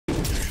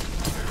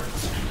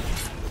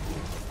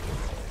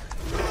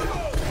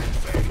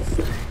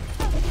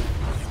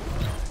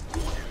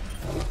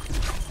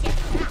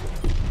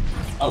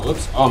Oh,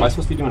 whoops. Oh, am I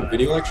supposed to be doing a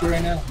video lecture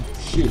right now?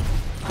 Shoot.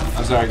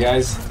 I'm sorry,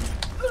 guys.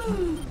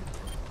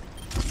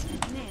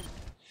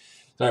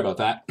 Sorry about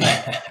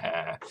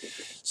that.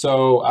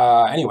 So,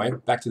 anyway,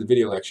 back to the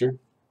video lecture.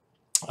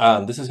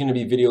 This is going to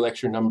be video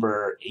lecture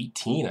number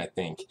 18, I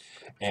think.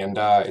 And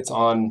it's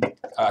on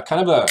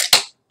kind of a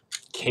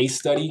case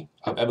study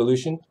of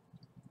evolution.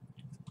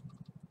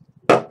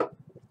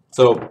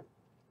 So,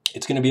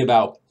 it's going to be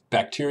about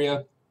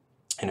bacteria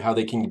and how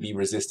they can be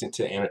resistant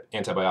to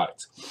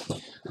antibiotics,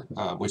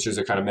 which is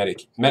a kind of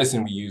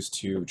medicine we use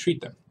to treat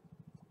them.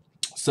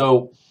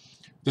 So,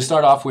 to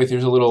start off with,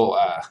 here's a little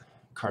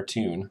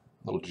cartoon,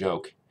 little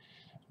joke,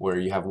 where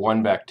you have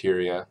one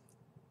bacteria,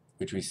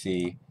 which we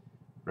see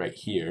right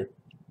here,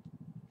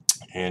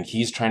 and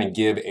he's trying to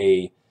give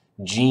a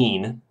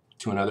gene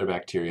to another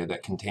bacteria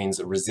that contains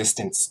a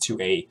resistance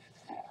to a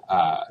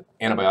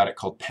antibiotic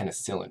called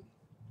penicillin.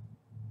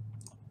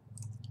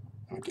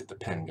 Let me get the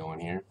pen going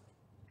here.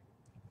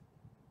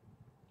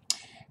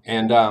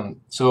 And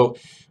so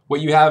what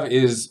you have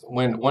is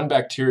when one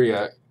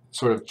bacteria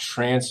sort of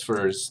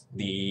transfers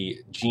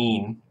the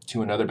gene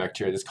to another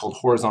bacteria, that's called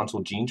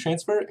horizontal gene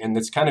transfer, and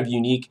that's kind of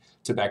unique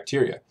to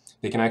bacteria.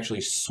 They can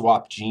actually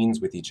swap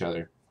genes with each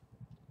other,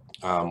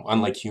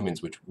 unlike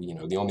humans, which, you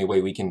know, the only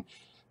way we can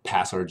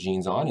pass our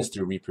genes on is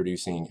through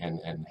reproducing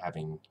and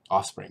having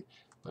offspring.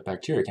 But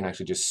bacteria can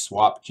actually just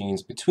swap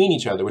genes between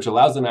each other, which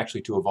allows them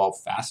actually to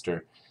evolve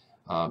faster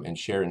and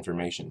share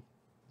information.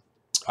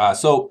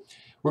 So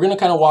we're going to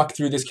kind of walk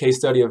through this case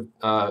study of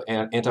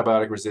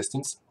antibiotic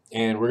resistance,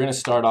 and we're going to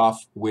start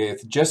off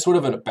with just sort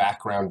of a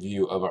background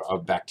view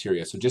of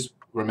bacteria. So just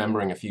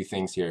remembering a few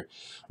things here.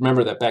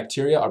 Remember that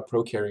bacteria are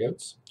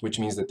prokaryotes, which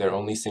means that they're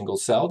only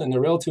single-celled and they're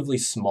relatively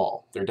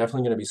small. They're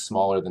definitely going to be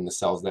smaller than the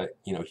cells that,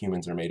 you know,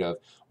 humans are made of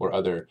or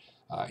other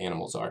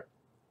animals are.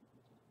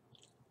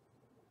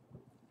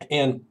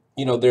 And,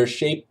 you know, their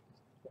shape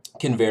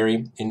can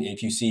vary. And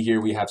if you see here,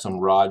 we have some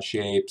rod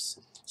shapes,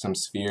 some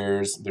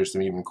spheres. There's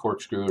some even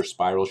corkscrew or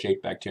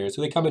spiral-shaped bacteria.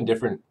 So they come in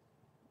different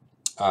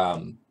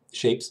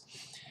shapes.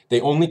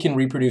 They only can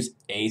reproduce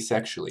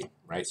asexually,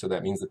 right? So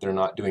that means that they're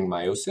not doing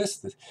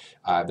meiosis.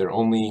 They're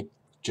only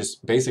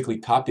just basically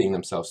copying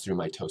themselves through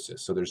mitosis.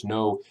 So there's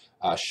no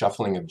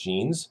shuffling of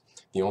genes.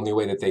 The only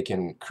way that they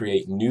can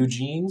create new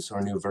genes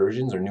or new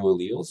versions or new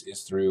alleles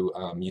is through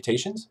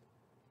mutations,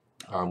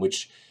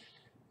 which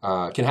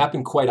can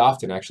happen quite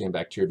often actually in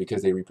bacteria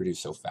because they reproduce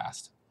so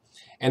fast.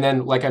 And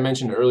then, like I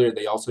mentioned earlier,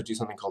 they also do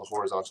something called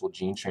horizontal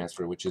gene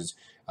transfer, which is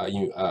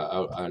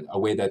a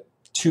way that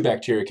two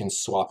bacteria can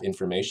swap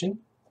information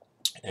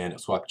and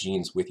swap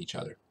genes with each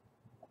other.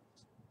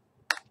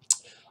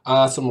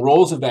 Some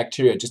roles of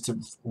bacteria, just to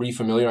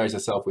refamiliarize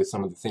yourself with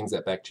some of the things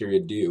that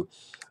bacteria do.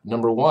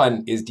 Number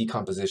one is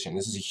decomposition.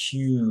 This is a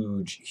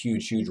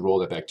huge role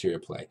that bacteria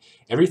play.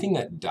 Everything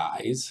that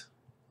dies,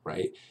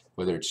 right,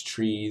 whether it's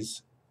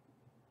trees,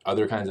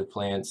 other kinds of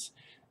plants,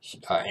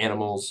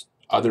 animals,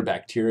 other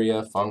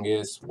bacteria,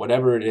 fungus,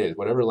 whatever it is,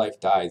 whatever life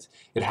dies,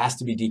 it has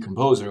to be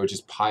decomposed or it would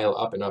just pile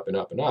up and up and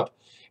up and up,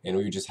 and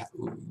we would just,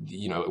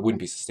 you know, it wouldn't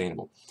be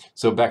sustainable.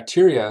 So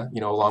bacteria,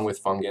 you know, along with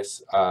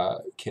fungus,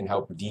 can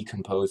help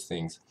decompose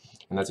things,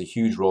 and that's a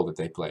huge role that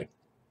they play.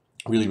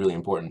 Really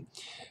important.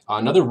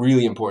 Another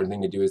really important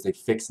thing to do is they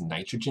fix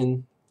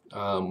nitrogen.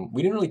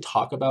 We didn't really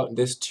talk about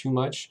this too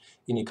much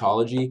in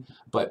ecology,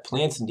 but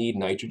plants need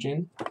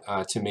nitrogen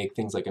to make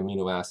things like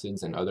amino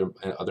acids and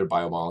other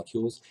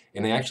biomolecules,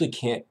 and they actually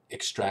can't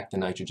extract the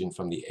nitrogen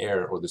from the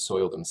air or the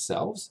soil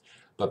themselves,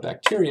 but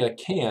bacteria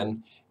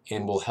can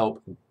and will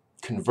help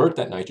convert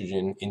that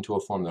nitrogen into a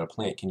form that a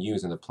plant can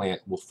use, and the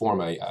plant will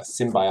form a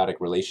symbiotic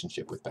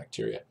relationship with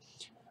bacteria,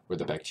 where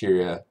the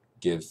bacteria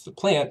gives the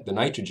plant the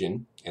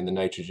nitrogen, and the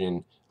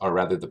nitrogen, or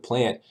rather the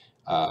plant,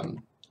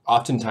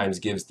 oftentimes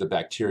gives the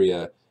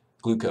bacteria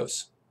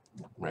glucose,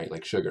 right,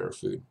 like sugar or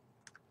food.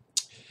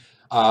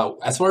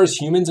 As far as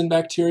humans and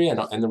bacteria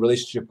and the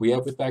relationship we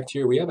have with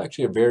bacteria, we have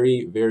actually a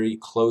very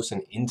close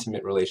and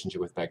intimate relationship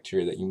with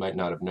bacteria that you might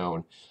not have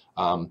known.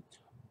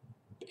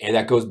 And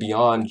that goes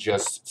beyond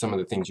just some of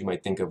the things you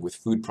might think of with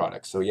food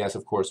products. So yes,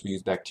 of course, we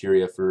use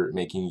bacteria for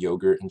making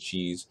yogurt and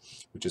cheese,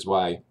 which is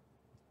why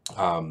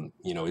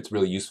you know, it's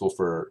really useful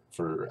for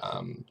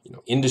you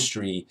know,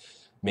 industry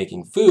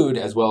making food,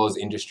 as well as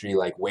industry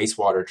like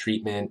wastewater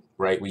treatment,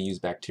 right? We use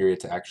bacteria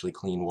to actually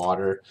clean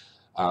water.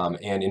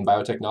 And in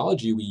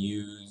biotechnology, we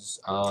use,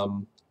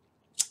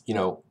 you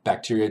know,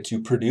 bacteria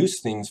to produce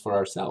things for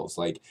ourselves.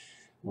 Like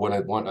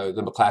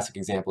the classic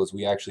example is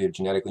we actually have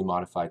genetically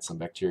modified some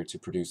bacteria to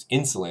produce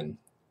insulin,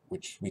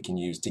 which we can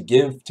use to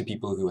give to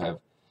people who have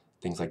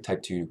things like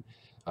type 2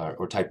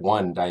 or type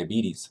 1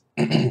 diabetes,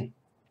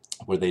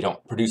 where they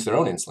don't produce their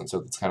own insulin. So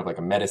it's kind of like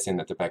a medicine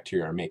that the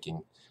bacteria are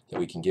making that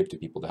we can give to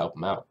people to help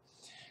them out.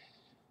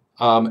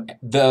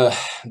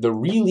 The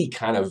really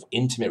kind of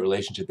intimate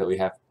relationship that we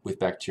have with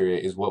bacteria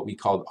is what we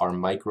call our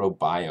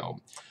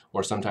microbiome,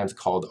 or sometimes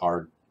called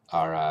our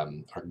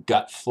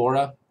gut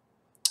flora.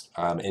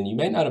 And you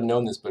may not have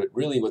known this, but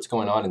really what's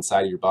going on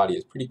inside of your body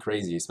is pretty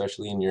crazy,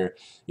 especially in your,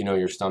 you know,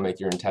 your stomach,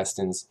 your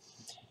intestines.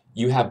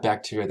 you have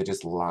bacteria that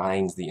just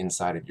lines the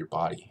inside of your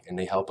body, and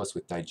they help us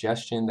with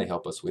digestion, they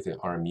help us with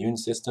our immune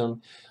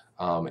system,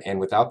 and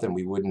without them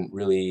we wouldn't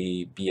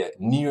really be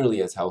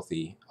nearly as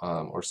healthy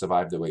or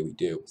survive the way we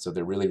do. So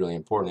they're really, really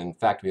important. In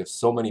fact, we have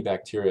so many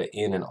bacteria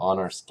in and on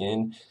our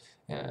skin,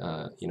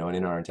 you know, and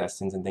in our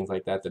intestines and things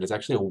like that, that it's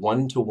actually a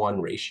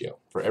 1-to-1 ratio.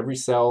 For every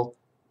cell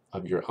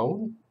of your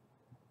own,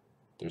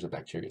 there's a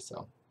bacteria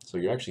cell. So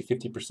you're actually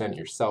 50%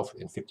 yourself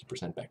and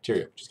 50%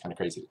 bacteria, which is kind of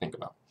crazy to think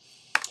about.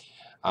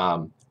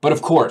 But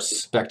of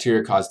course,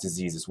 bacteria cause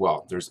disease as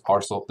well. There's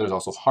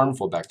also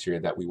harmful bacteria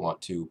that we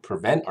want to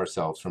prevent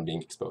ourselves from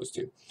being exposed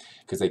to,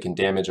 because they can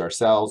damage our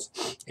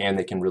cells and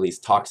they can release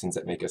toxins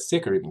that make us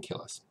sick or even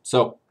kill us.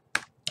 So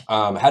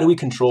how do we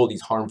control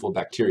these harmful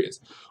bacteria?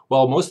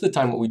 Well, most of the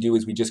time what we do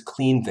is we just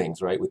clean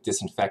things, right, with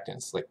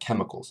disinfectants, like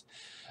chemicals.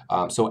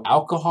 So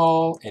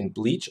alcohol and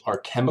bleach are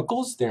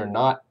chemicals. They're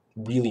not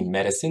really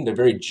medicine. They're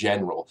very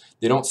general.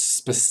 They don't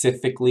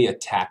specifically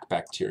attack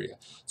bacteria.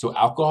 So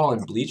alcohol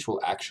and bleach will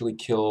actually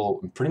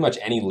kill pretty much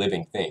any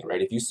living thing,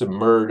 right? If you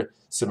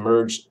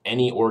submerge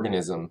any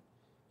organism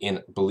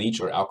in bleach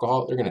or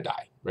alcohol, they're going to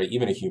die, right?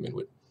 Even a human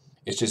would.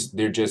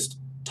 They're just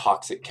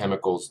toxic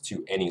chemicals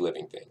to any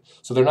living thing.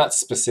 So they're not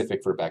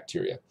specific for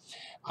bacteria.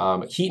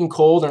 Heat and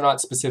cold are not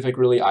specific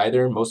really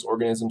either. Most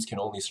organisms can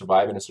only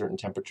survive in a certain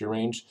temperature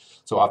range.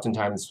 So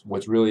oftentimes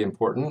what's really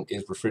important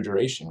is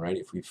refrigeration, right?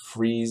 If we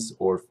freeze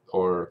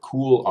or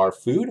cool our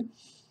food,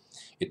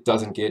 it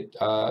doesn't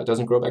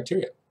grow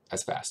bacteria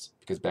as fast,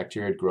 because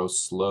bacteria grow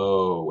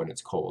slow when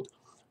it's cold.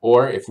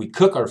 Or if we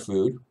cook our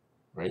food,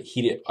 right,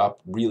 heat it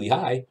up really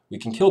high, we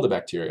can kill the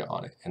bacteria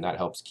on it, and that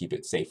helps keep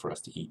it safe for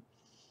us to eat.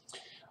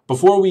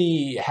 Before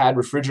we had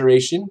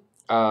refrigeration,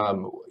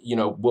 you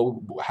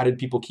know, how did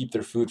people keep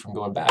their food from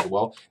going bad?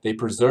 Well, they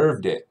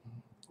preserved it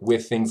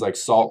with things like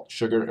salt,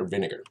 sugar, or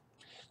vinegar.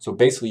 So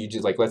basically, you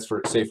just, like,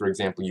 say for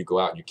example, you go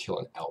out and you kill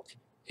an elk,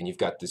 and you've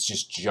got this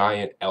just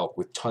giant elk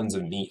with tons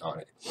of meat on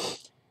it.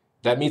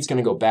 That meat's going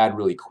to go bad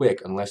really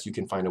quick unless you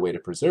can find a way to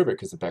preserve it,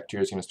 because the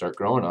bacteria is going to start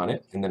growing on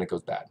it, and then it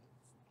goes bad.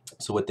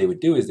 So what they would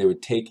do is they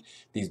would take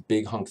these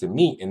big hunks of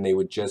meat and they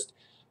would just,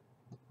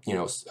 you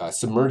know,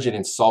 submerge it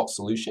in salt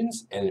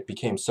solutions, and it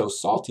became so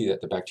salty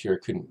that the bacteria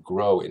couldn't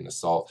grow in the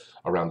salt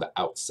around the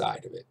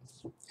outside of it.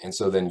 And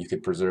so then you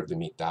could preserve the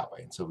meat that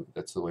way. And so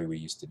that's the way we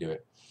used to do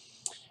it.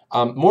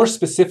 More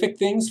specific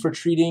things for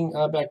treating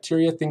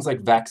bacteria, things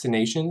like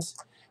vaccinations,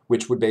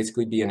 which would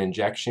basically be an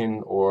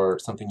injection or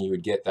something you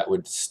would get that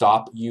would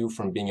stop you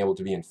from being able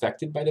to be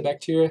infected by the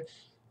bacteria.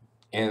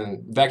 And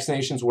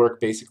vaccinations work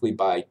basically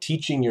by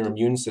teaching your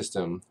immune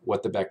system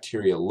what the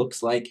bacteria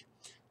looks like.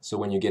 So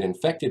when you get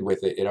infected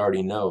with it, it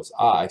already knows,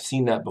 I've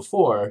seen that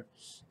before,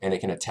 and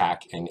it can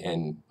attack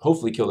and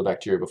hopefully kill the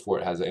bacteria before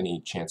it has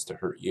any chance to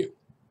hurt you.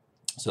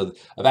 So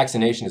a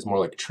vaccination is more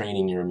like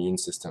training your immune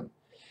system.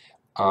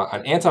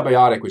 An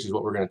antibiotic, which is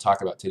what we're going to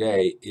talk about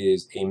today,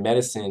 is a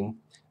medicine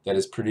that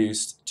is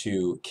produced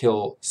to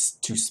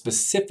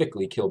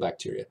specifically kill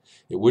bacteria.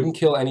 It wouldn't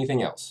kill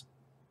anything else.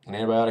 An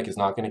antibiotic is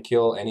not going to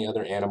kill any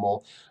other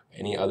animal,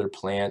 any other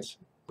plant,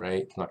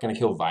 right? It's not going to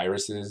kill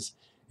viruses.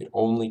 It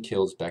only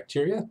kills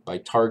bacteria by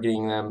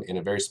targeting them in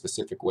a very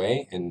specific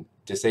way and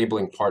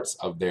disabling parts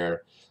of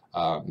their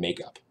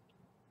makeup.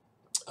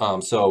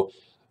 Let's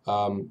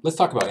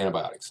talk about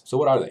antibiotics. So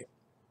what are they?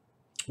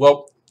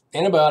 Well,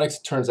 antibiotics,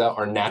 turns out,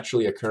 are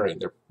naturally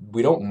occurring.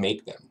 We don't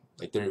make them.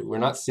 We're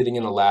not sitting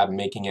in a lab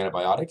making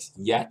antibiotics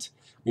yet.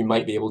 We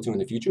might be able to in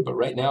the future, but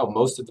right now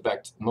most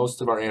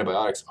of our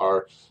antibiotics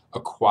are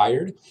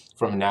acquired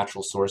from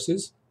natural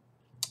sources,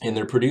 and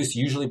they're produced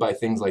usually by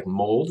things like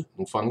mold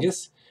and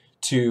fungus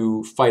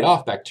to fight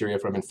off bacteria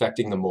from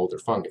infecting the mold or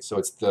fungus. So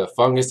it's the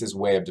fungus's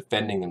way of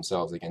defending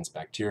themselves against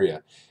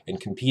bacteria and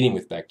competing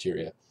with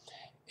bacteria.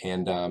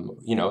 And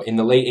you know, in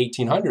the late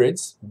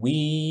 1800s,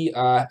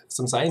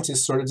 some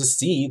scientists started to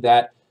see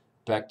that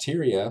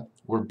bacteria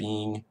were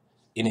being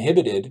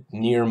inhibited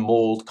near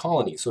mold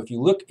colonies. So if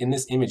you look in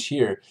this image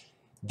here,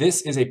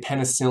 this is a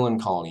penicillin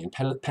colony, and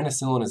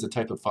penicillin is a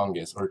type of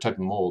fungus or a type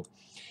of mold.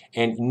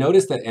 And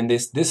notice that, and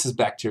this is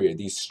bacteria,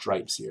 these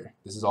stripes here,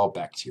 this is all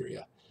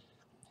bacteria.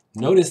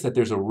 Notice that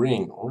there's a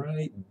ring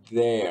right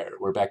there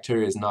where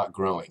bacteria is not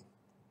growing.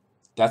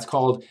 That's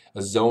called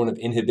a zone of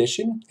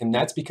inhibition, and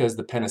that's because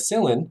the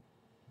penicillin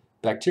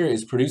bacteria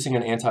is producing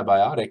an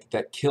antibiotic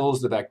that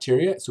kills the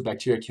bacteria, so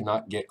bacteria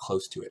cannot get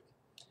close to it.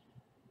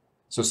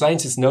 So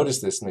scientists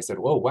noticed this and they said,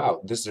 whoa,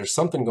 wow, there's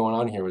something going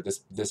on here where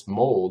this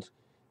mold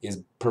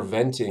is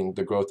preventing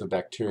the growth of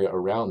bacteria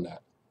around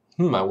that.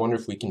 I wonder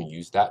if we can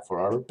use that for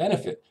our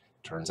benefit.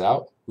 Turns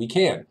out we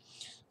can.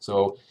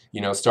 So, you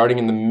know, starting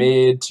in the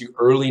mid to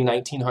early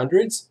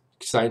 1900s,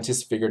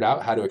 scientists figured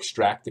out how to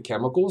extract the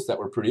chemicals that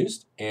were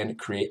produced and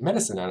create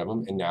medicine out of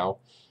them.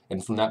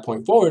 And from that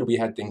point forward, we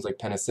had things like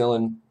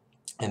penicillin,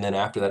 and then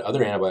after that,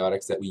 other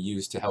antibiotics that we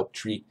used to help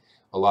treat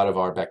a lot of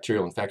our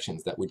bacterial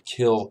infections that would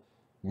kill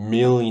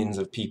millions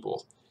of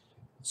people.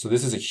 So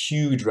this is a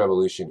huge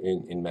revolution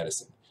in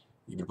medicine.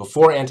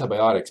 Before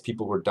antibiotics,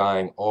 people were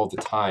dying all the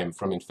time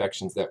from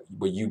infections that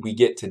we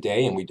get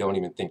today, and we don't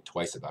even think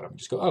twice about them. We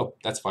just go, oh,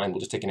 that's fine. We'll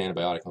just take an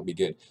antibiotic and we'll be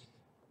good.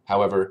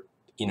 However,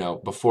 you know,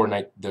 before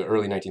the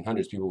early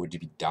 1900s, people would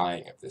be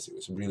dying of this. It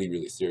was really,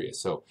 really serious.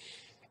 So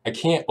I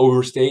can't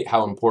overstate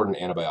how important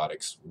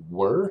antibiotics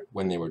were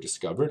when they were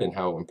discovered and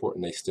how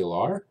important they still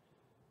are,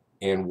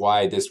 and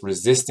why this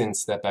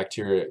resistance that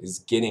bacteria is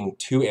getting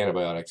to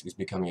antibiotics is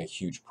becoming a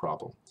huge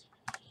problem.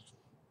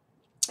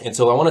 And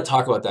so I want to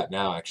talk about that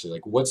now, actually,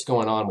 like what's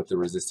going on with the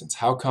resistance?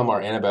 How come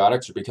our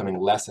antibiotics are becoming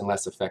less and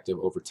less effective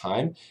over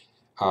time?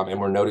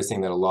 And we're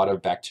noticing that a lot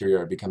of bacteria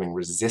are becoming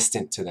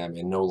resistant to them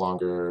and no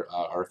longer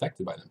are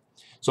affected by them.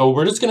 So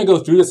we're just going to go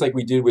through this like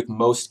we did with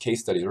most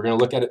case studies. We're going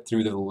to look at it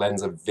through the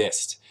lens of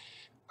VIST.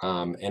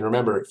 And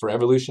remember, for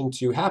evolution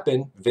to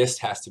happen,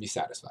 VIST has to be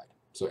satisfied.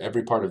 So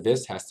every part of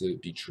VIST has to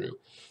be true.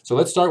 So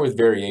let's start with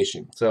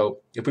variation. So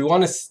if we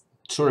want to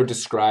sort of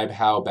describe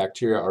how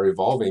bacteria are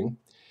evolving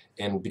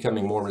and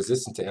becoming more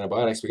resistant to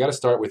antibiotics, we got to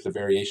start with the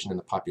variation in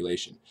the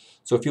population.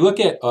 So if you look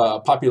at a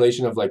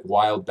population of like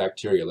wild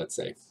bacteria, let's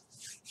say,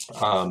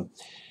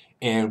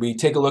 and we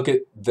take a look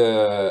at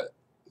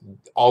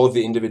all of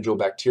the individual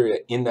bacteria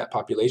in that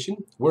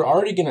population, we're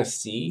already going to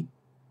see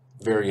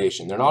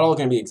variation. They're not all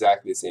going to be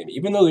exactly the same.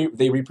 Even though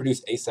they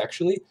reproduce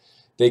asexually,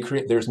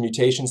 there's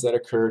mutations that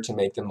occur to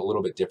make them a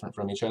little bit different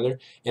from each other.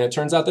 And it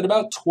turns out that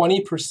about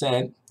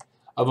 20%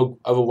 of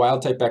a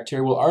wild-type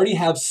bacteria will already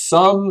have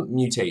some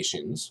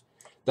mutations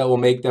that will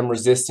make them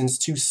resistant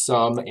to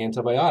some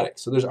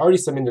antibiotics. So there's already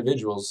some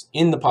individuals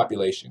in the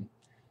population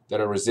that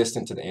are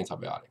resistant to the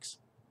antibiotics.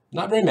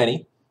 Not very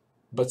many,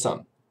 but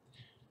some.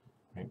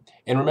 Right?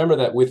 And remember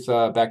that with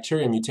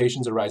bacteria,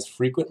 mutations arise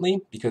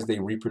frequently because they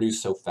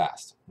reproduce so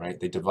fast. Right?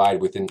 They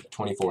divide within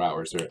 24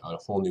 hours, or a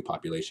whole new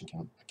population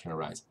can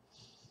arise.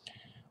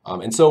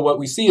 And so what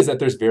we see is that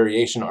there's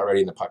variation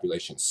already in the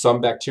population.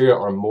 Some bacteria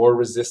are more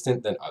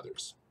resistant than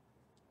others.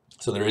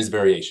 So there is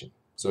variation,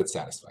 so it's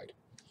satisfied.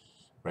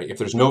 Right? If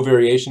there's no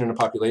variation in a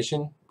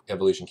population,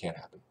 evolution can't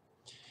happen.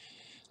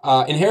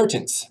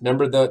 Inheritance.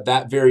 Remember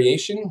that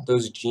variation,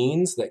 those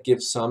genes that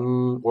give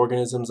some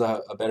organisms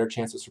a better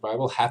chance of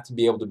survival have to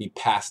be able to be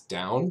passed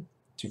down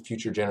to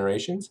future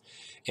generations.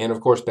 And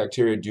of course,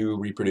 bacteria do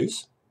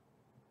reproduce.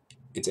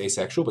 It's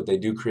asexual, but they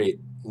do create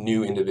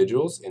new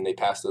individuals and they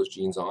pass those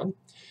genes on.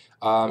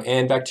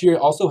 And bacteria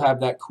also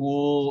have that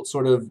cool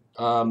sort of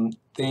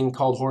thing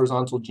called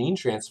horizontal gene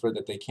transfer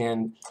that they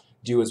can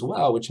do as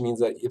well, which means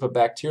that if a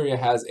bacteria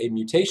has a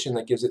mutation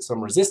that gives it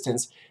some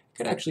resistance, it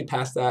could actually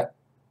pass that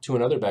to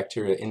another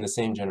bacteria in the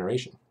same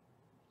generation.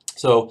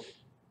 So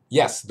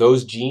yes,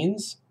 those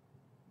genes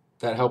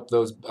that help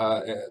those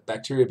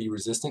bacteria be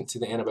resistant to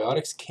the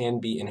antibiotics can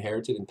be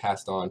inherited and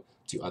passed on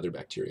to other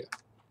bacteria.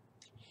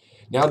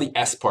 Now the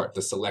S part,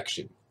 the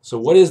selection. So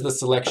what is the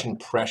selection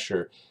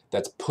pressure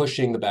that's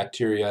pushing the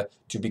bacteria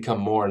to become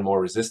more and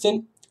more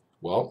resistant?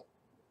 Well,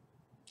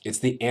 it's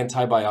the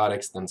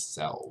antibiotics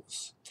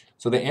themselves.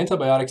 So the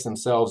antibiotics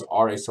themselves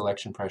are a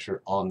selection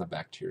pressure on the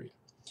bacteria.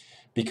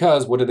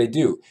 Because what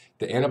do?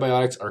 The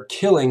antibiotics are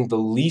killing the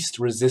least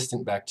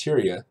resistant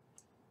bacteria,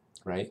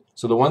 right?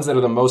 So the ones that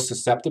are the most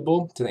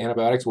susceptible to the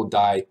antibiotics will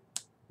die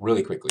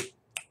really quickly.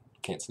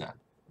 Can't snap.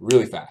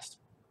 Really fast.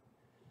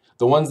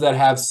 The ones that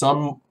have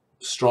some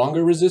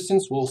stronger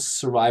resistance will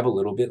survive a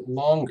little bit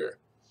longer,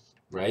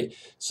 right?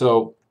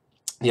 So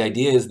the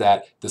idea is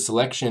that the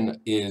selection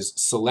is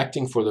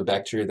selecting for the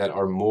bacteria that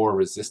are more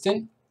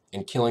resistant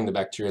and killing the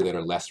bacteria that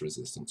are less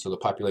resistant. So the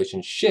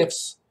population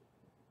shifts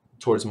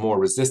towards more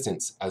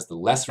resistance as the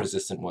less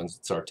resistant ones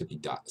start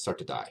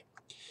to die,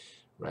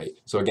 right?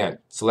 So again,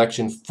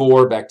 selection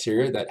for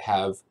bacteria that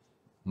have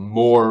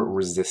more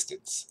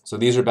resistance. So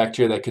these are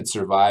bacteria that could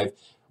survive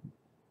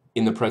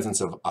in the presence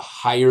of a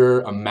higher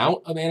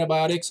amount of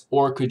antibiotics,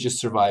 or could just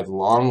survive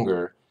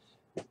longer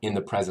in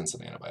the presence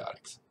of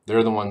antibiotics.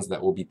 They're the ones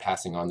that will be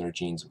passing on their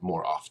genes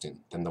more often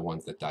than the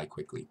ones that die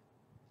quickly.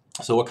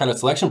 So what kind of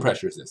selection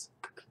pressure is this?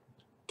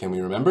 Can we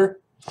remember?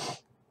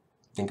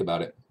 Think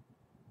about it.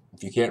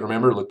 If you can't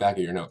remember, look back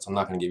at your notes. I'm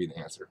not going to give you the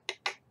answer.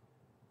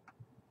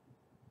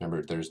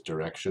 Remember, there's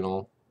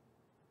directional,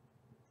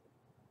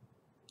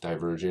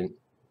 divergent,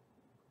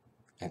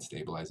 and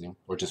stabilizing,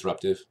 or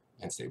disruptive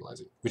and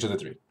stabilizing. Which are the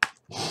three?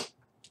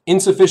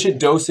 Insufficient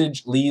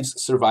dosage leaves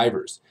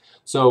survivors.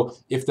 So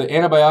if the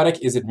antibiotic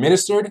is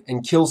administered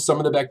and kills some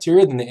of the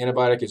bacteria, then the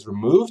antibiotic is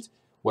removed.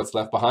 What's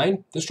left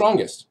behind? The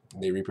strongest.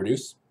 They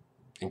reproduce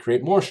and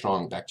create more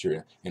strong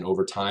bacteria. And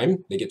over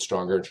time, they get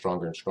stronger and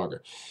stronger and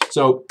stronger.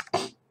 So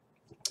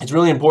it's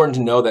really important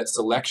to know that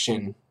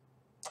selection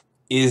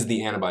is the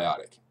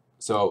antibiotic.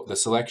 So the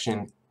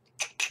selection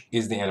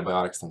is the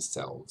antibiotics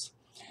themselves.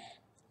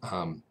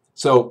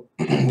 So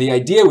the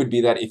idea would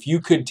be that if you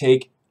could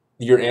take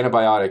your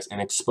antibiotics and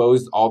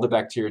expose all the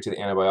bacteria to the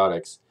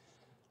antibiotics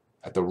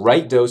at the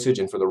right dosage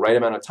and for the right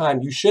amount of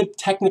time, you should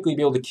technically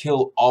be able to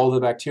kill all the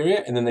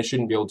bacteria, and then they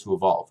shouldn't be able to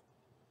evolve,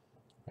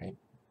 right?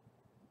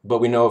 But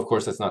we know, of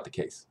course, that's not the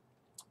case.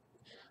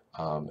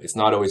 It's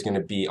not always going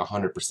to be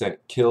 100%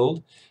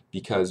 killed,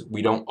 because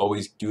we don't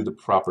always do the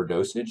proper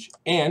dosage,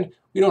 and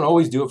we don't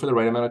always do it for the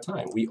right amount of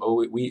time.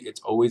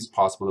 It's always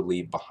possible to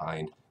leave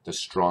behind the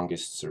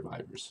strongest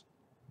survivors.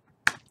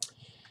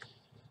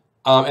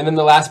 And then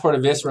the last part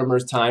of this, remember,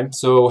 is time.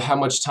 So how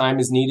much time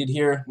is needed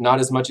here? Not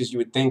as much as you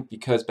would think,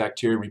 because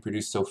bacteria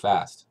reproduce so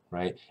fast,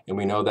 right? And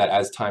we know that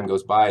as time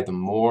goes by, the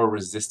more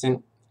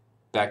resistant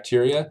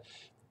bacteria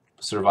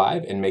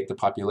survive and make the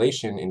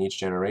population in each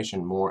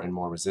generation more and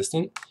more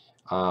resistant.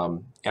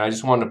 And I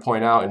just wanted to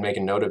point out and make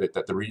a note of it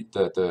that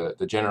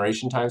the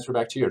generation times for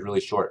bacteria is really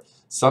short.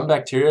 Some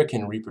bacteria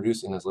can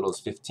reproduce in as little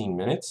as 15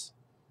 minutes,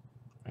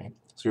 right?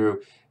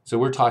 So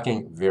we're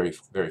talking very,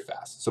 very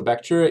fast. So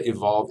bacteria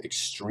evolve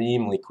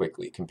extremely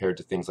quickly compared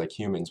to things like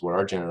humans, where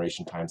our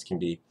generation times can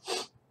be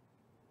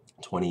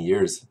 20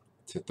 years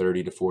to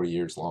 30 to 40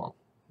 years long.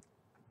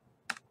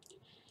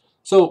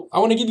 So I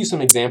want to give you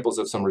some examples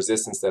of some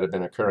resistance that have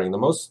been occurring. The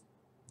most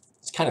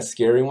kind of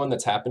scary one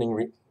that's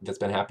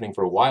been happening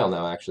for a while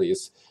now, actually,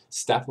 is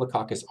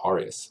Staphylococcus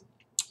aureus.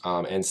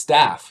 And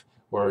staph,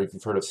 or if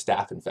you've heard of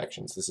staph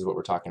infections, this is what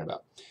we're talking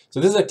about.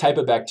 So this is a type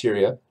of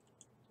bacteria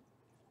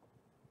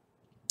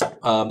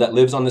that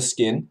lives on the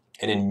skin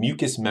and in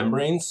mucous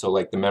membranes, so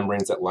like the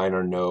membranes that line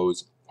our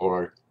nose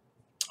or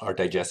our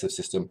digestive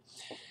system.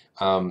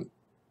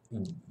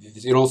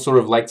 It'll sort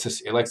of likes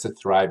to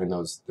thrive in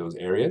those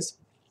areas,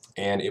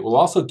 and it will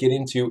also get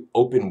into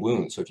open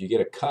wounds. So if you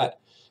get a cut,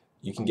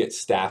 you can get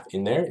staph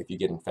in there if you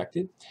get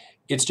infected.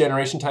 Its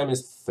generation time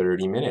is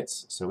 30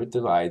 minutes, so it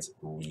divides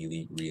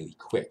really, really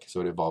quick.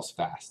 So it evolves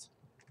fast.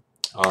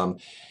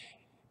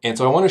 And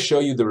so I want to show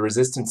you the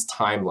resistance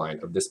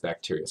timeline of this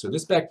bacteria. So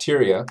this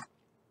bacteria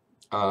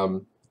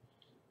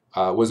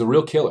was a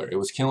real killer. It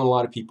was killing a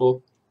lot of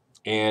people.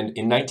 And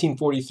in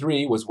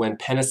 1943 was when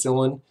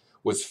penicillin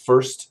was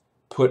first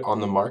put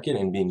on the market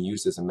and being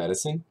used as a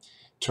medicine.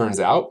 Turns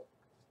out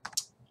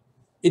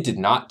it did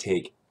not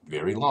take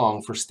very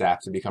long for staph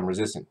to become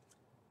resistant.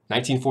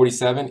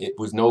 1947, it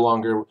was no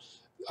longer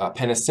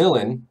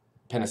penicillin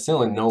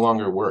no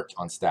longer worked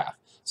on staph.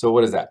 So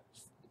what is that?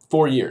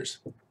 4 years.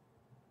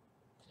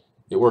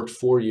 It worked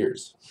 4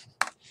 years.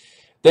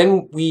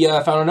 Then we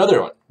found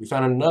another one. We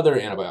found another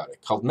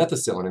antibiotic called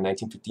methicillin in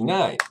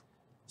 1959.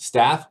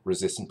 Staph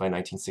resistant by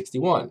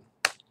 1961.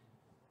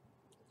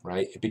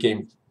 Right? It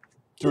became.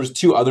 There was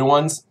 2 other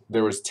ones.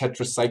 There was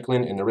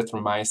tetracycline and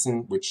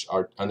erythromycin, which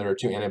are under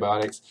 2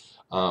 antibiotics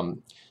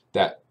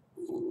that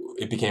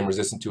it became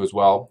resistant to as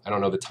well. I don't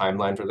know the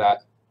timeline for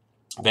that.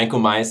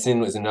 Vancomycin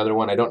was another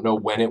one. I don't know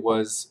when it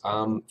was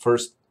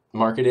first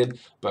marketed,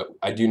 but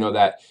I do know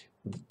that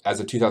as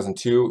of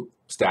 2002,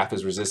 staph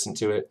is resistant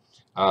to it.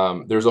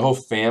 There's a whole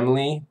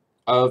family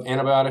of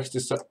antibiotics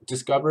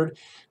discovered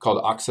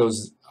called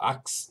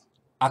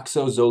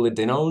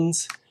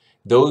oxazolidinones.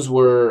 Those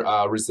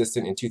were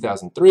resistant in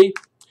 2003.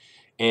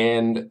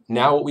 And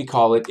now what we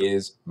call it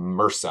is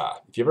MRSA.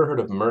 If you ever heard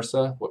of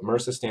MRSA, what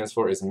MRSA stands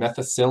for is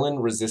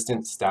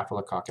methicillin-resistant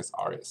Staphylococcus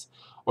aureus,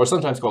 or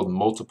sometimes called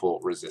multiple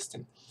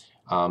resistant.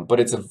 But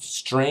it's a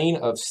strain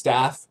of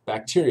staph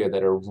bacteria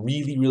that are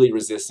really, really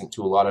resistant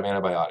to a lot of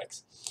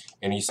antibiotics.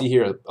 And you see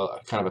here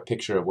kind of a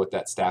picture of what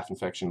that staph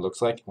infection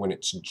looks like when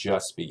it's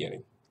just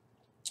beginning,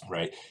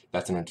 right?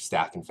 That's a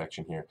staph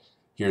infection here.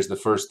 Here's the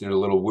first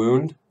little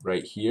wound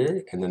right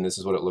here, and then this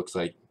is what it looks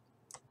like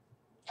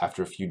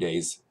after a few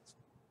days.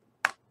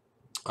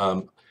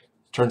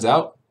 Turns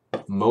out,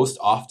 most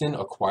often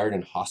acquired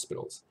in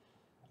hospitals.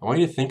 I want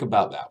you to think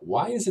about that.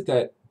 Why is it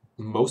that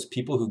most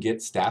people who get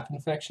staph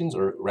infections,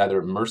 or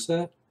rather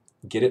MRSA,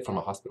 get it from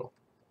a hospital?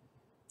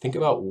 Think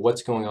about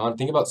what's going on.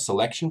 Think about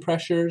selection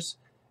pressures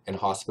and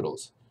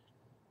hospitals.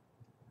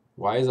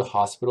 Why is a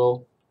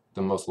hospital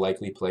the most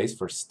likely place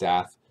for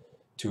staph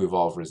to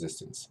evolve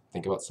resistance?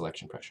 Think about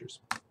selection pressures.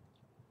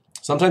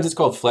 Sometimes it's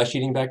called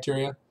flesh-eating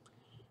bacteria,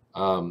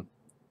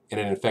 and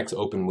it infects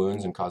open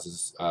wounds and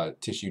causes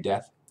tissue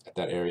death at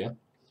that area.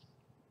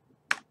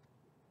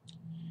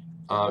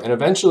 And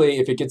eventually,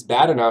 if it gets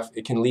bad enough,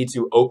 it can lead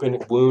to open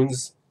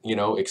wounds,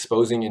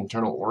 exposing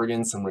internal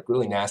organs, some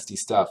really nasty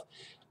stuff.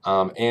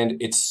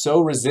 And it's so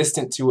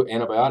resistant to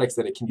antibiotics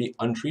that it can be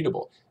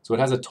untreatable. So it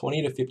has a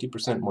 20 to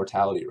 50%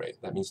 mortality rate.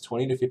 That means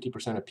 20 to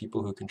 50% of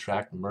people who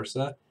contract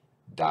MRSA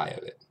die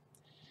of it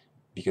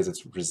because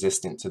it's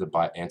resistant to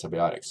the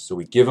antibiotics. So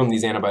we give them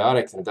these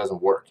antibiotics and it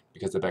doesn't work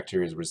because the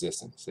bacteria is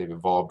resistant. So they've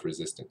evolved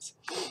resistance.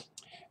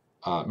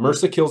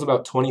 MRSA kills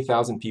about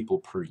 20,000 people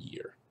per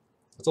year.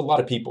 That's a lot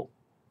of people.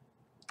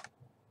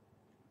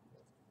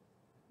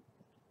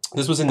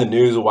 This was in the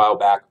news a while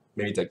back,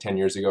 maybe it's like 10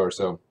 years ago or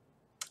so.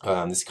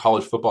 This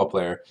college football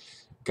player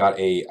got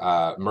a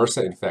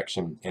MRSA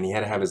infection, and he had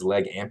to have his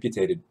leg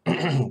amputated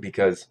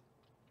because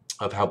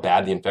of how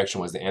bad the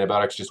infection was. The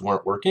antibiotics just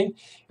weren't working,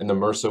 and the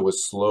MRSA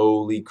was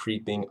slowly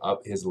creeping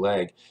up his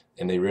leg.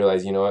 And they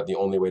realized, you know what, the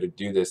only way to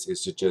do this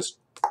is to just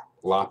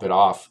lop it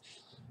off.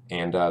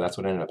 And that's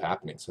what ended up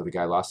happening. So the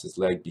guy lost his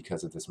leg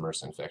because of this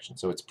MRSA infection.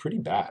 So it's pretty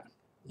bad.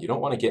 You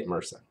don't want to get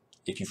MRSA.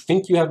 If you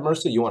think you have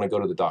MRSA, you want to go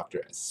to the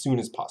doctor as soon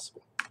as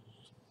possible.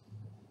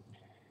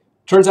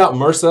 Turns out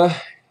MRSA,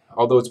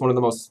 although it's one of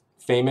the most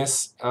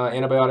famous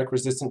antibiotic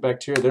resistant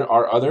bacteria. There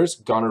are others.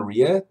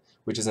 Gonorrhea,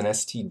 which is an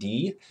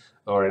STD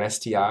or an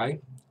STI,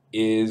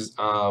 is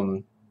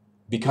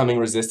becoming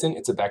resistant.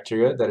 It's a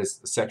bacteria that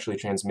is sexually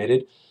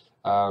transmitted,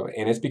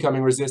 and it's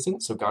becoming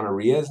resistant. So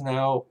gonorrhea is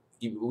now,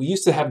 we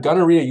used to have,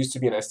 gonorrhea used to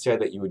be an STI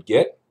that you would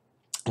get,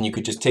 and you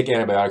could just take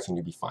antibiotics and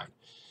you'd be fine.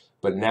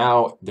 But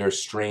now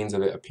there's strains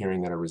of it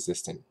appearing that are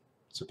resistant,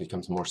 so it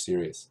becomes more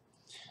serious.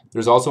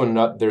 There's also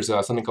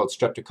something called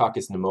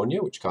Streptococcus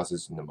pneumonia, which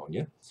causes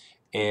pneumonia,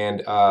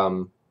 and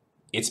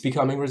it's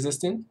becoming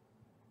resistant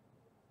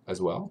as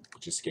well,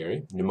 which is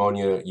scary.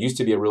 Pneumonia used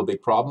to be a real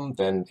big problem,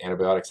 then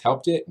antibiotics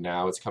helped it,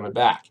 now it's coming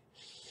back.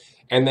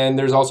 And then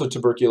there's also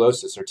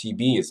tuberculosis, or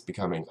TB, is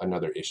becoming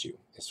another issue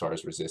as far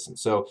as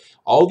resistance. So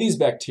all these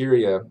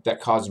bacteria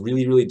that caused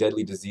really, really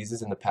deadly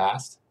diseases in the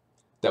past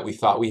that we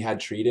thought we had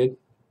treated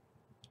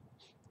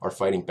are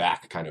fighting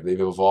back, kind of. They've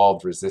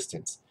evolved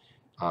resistance.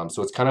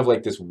 So it's kind of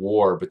like this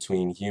war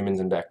between humans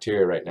and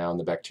bacteria right now, and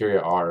the bacteria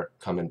are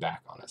coming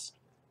back on us.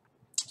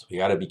 So we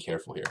got to be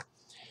careful here.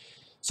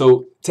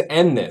 So to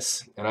end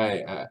this, and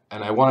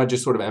I want to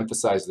just sort of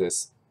emphasize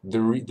this,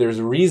 there's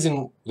a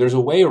reason, there's a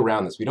way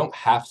around this. We don't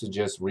have to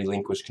just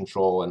relinquish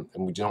control, and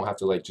we don't have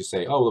to like just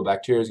say, oh, the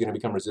bacteria is going to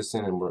become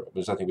resistant and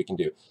there's nothing we can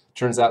do.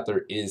 Turns out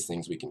there is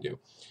things we can do.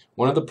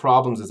 One of the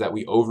problems is that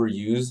we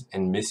overuse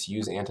and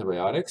misuse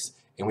antibiotics,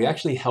 and we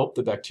actually help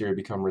the bacteria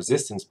become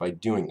resistant by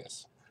doing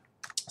this.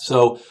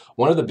 So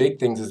one of the big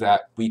things is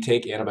that we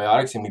take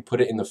antibiotics and we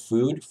put it in the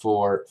food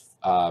for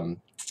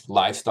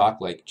livestock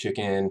like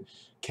chicken,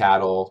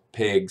 cattle,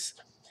 pigs,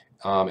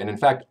 and in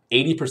fact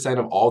 80%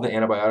 of all the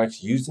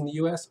antibiotics used in the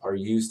US are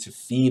used to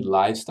feed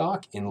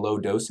livestock in low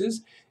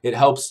doses. It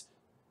helps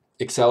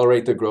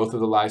accelerate the growth of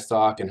the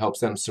livestock and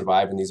helps them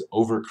survive in these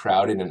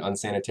overcrowded and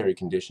unsanitary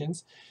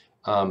conditions.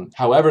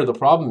 However, the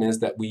problem is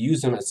that we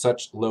use them at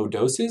such low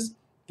doses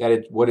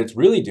that what it's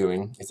really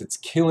doing is it's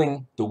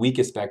killing the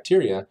weakest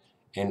bacteria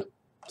and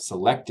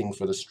selecting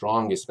for the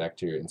strongest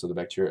bacteria, and so the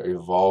bacteria are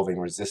evolving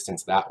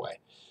resistance that way,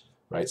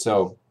 right?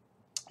 So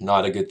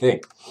not a good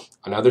thing.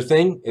 Another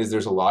thing is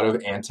there's a lot of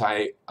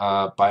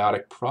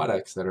antibiotic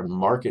products that are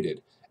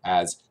marketed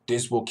as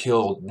this will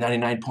kill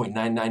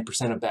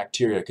 99.99% of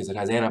bacteria because it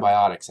has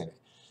antibiotics in it,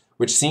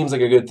 which seems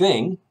like a good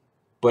thing,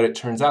 but it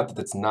turns out that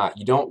it's not.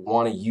 You don't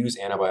want to use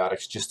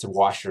antibiotics just to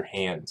wash your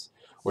hands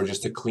or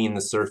just to clean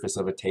the surface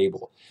of a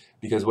table,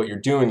 because what you're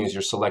doing is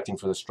you're selecting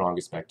for the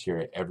strongest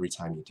bacteria every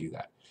time you do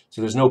that.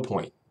 So there's no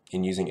point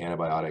in using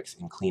antibiotics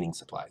in cleaning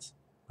supplies,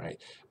 right?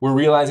 We're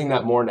realizing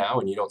that more now,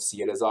 and you don't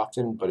see it as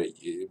often, but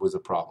it was a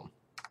problem.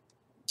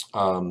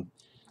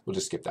 We'll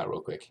just skip that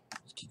real quick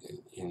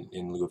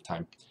in lieu of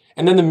time.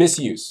 And then the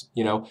misuse,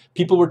 you know,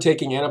 people were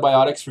taking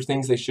antibiotics for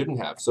things they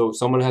shouldn't have. So if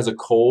someone has a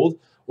cold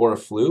or a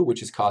flu,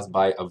 which is caused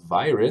by a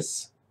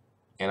virus,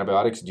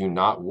 antibiotics do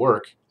not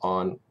work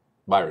on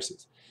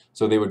viruses.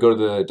 So they would go to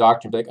the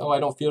doctor and be like, oh, I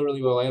don't feel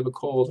really well, I have a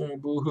cold,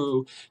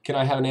 boo-hoo, can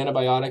I have an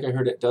antibiotic? I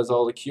heard it does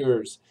all the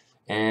cures.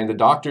 And the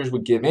doctors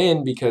would give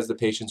in because the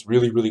patients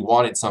really, really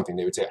wanted something.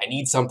 They would say, I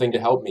need something to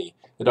help me.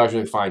 The doctor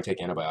would say, fine, take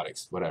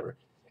antibiotics, whatever.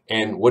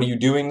 And what are you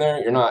doing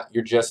there?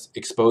 You're just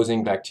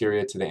exposing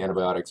bacteria to the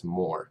antibiotics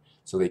more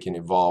so they can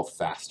evolve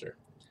faster.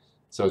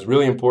 So it's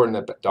really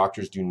important that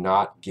doctors do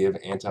not give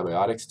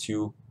antibiotics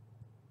to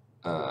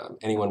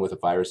anyone with a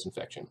virus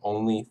infection.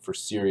 Only for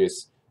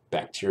serious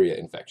bacteria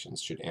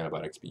infections should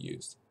antibiotics be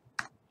used.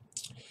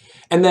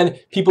 And then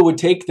people would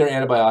take their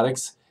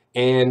antibiotics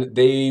and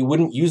they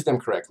wouldn't use them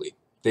correctly.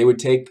 They would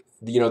take,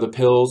 the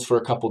pills for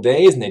a couple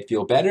days and they'd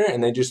feel better,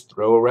 and they just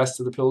throw the rest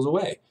of the pills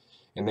away.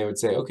 And they would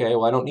say, okay,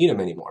 well, I don't need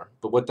them anymore.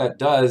 But what that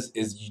does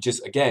is you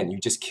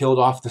just killed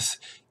off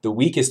the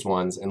weakest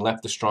ones and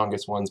left the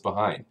strongest ones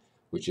behind,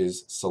 which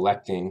is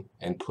selecting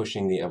and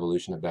pushing the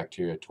evolution of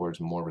bacteria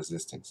towards more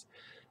resistance.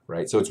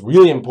 Right? So it's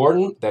really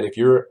important that if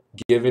you're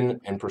given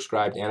and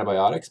prescribed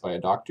antibiotics by a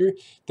doctor,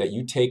 that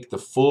you take the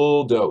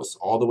full dose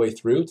all the way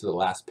through to the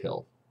last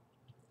pill.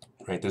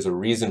 Right? There's a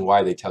reason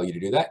why they tell you to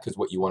do that, because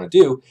what you want to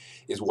do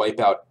is wipe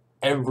out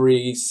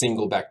every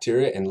single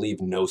bacteria and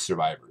leave no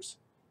survivors.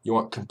 You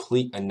want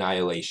complete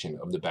annihilation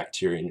of the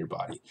bacteria in your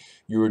body.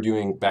 You are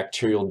doing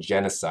bacterial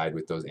genocide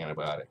with those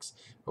antibiotics.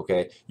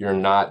 Okay? You're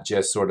not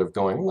just sort of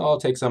going, well, I'll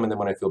take some and then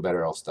when I feel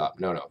better, I'll stop.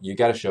 No, no. You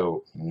got to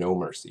show no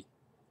mercy.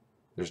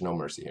 There's no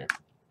mercy here.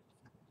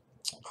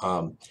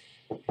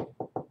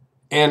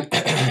 And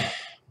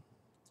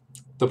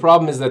the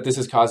problem is that this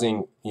is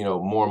causing,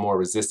 more and more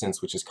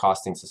resistance, which is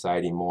costing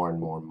society more and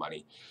more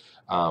money.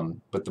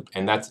 And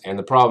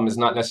the problem is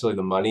not necessarily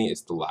the money,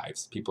 it's the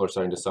lives. People are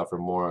starting to suffer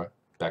more.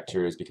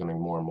 Bacteria is becoming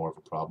more and more of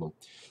a problem.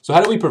 So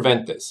how do we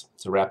prevent this?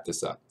 To wrap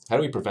this up, how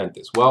do we prevent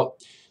this? Well,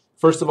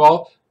 first of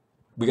all,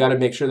 we got to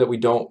make sure that we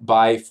don't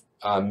buy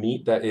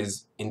meat that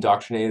is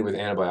indoctrinated with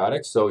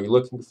antibiotics. So you're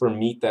looking for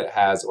meat that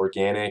has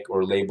organic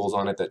or labels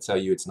on it that tell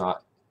you it's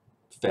not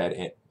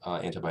fed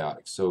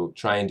antibiotics. So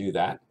try and do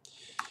that.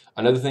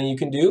 Another thing you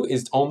can do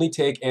is only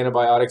take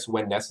antibiotics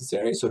when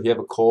necessary. So if you have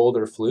a cold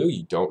or flu,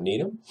 you don't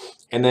need them.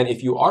 And then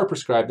if you are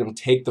prescribed them,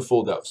 take the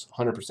full dose,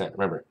 100%.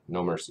 Remember,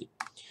 no mercy.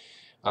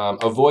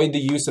 Avoid the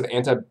use of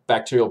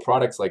antibacterial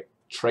products like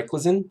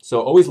triclosan.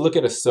 So always look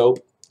at a soap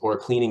or a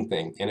cleaning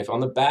thing, and if on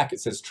the back it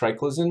says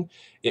triclosan,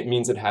 it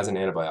means it has an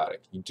antibiotic.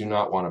 You do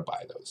not want to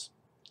buy those.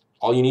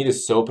 All you need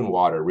is soap and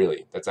water,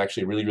 really. That's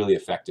actually really, really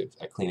effective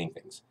at cleaning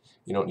things.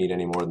 You don't need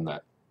any more than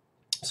that.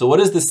 So what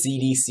does the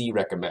CDC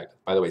recommend?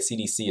 By the way,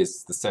 CDC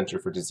is the Center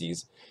for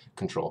Disease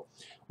Control.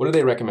 What do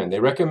they recommend? They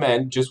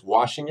recommend just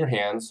washing your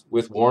hands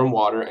with warm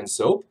water and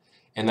soap,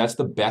 and that's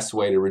the best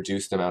way to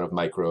reduce the amount of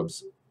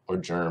microbes or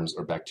germs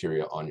or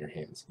bacteria on your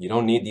hands. You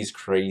don't need these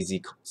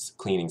crazy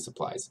cleaning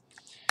supplies.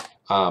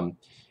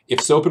 If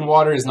soap and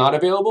water is not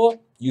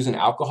available, use an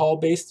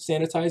alcohol-based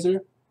sanitizer,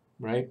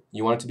 right?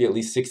 You want it to be at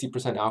least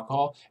 60%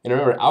 alcohol. And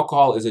remember,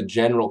 alcohol is a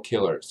general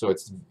killer, so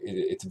it's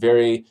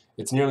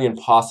nearly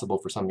impossible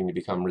for something to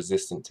become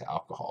resistant to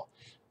alcohol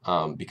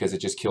because it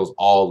just kills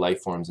all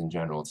life forms in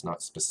general. It's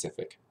not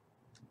specific.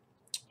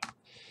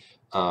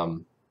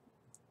 So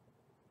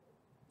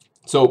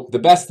the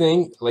best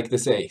thing, like they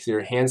say, so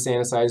your hand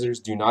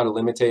sanitizers do not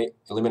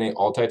eliminate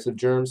all types of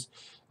germs.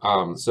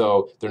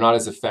 So they're not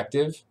as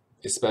effective,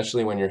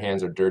 especially when your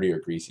hands are dirty or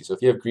greasy. So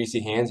if you have greasy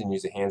hands and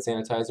use a hand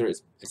sanitizer,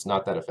 it's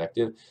not that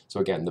effective.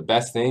 So again, the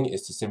best thing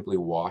is to simply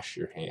wash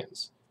your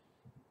hands.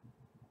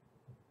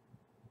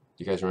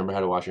 Do you guys remember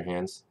how to wash your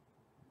hands?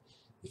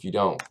 If you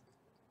don't,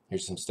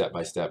 here's some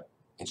step-by-step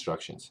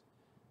instructions.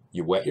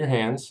 You wet your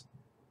hands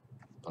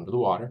under the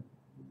water.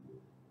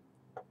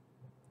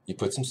 You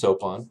put some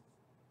soap on.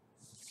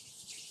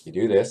 You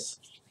do this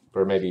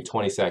for maybe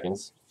 20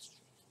 seconds.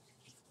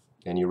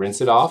 Then you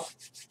rinse it off.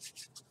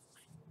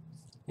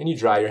 And you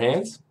dry your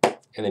hands,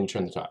 and then you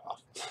turn the top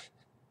off.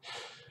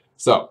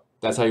 So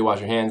that's how you wash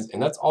your hands,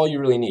 and that's all you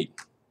really need.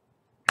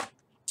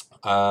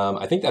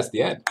 I think that's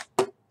the end.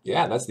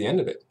 Yeah, that's the end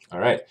of it. All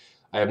right.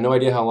 I have no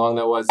idea how long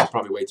that was. It's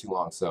probably way too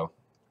long, so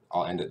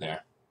I'll end it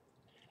there.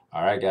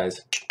 All right,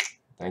 guys.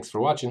 Thanks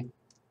for watching.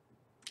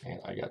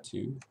 And I got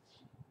to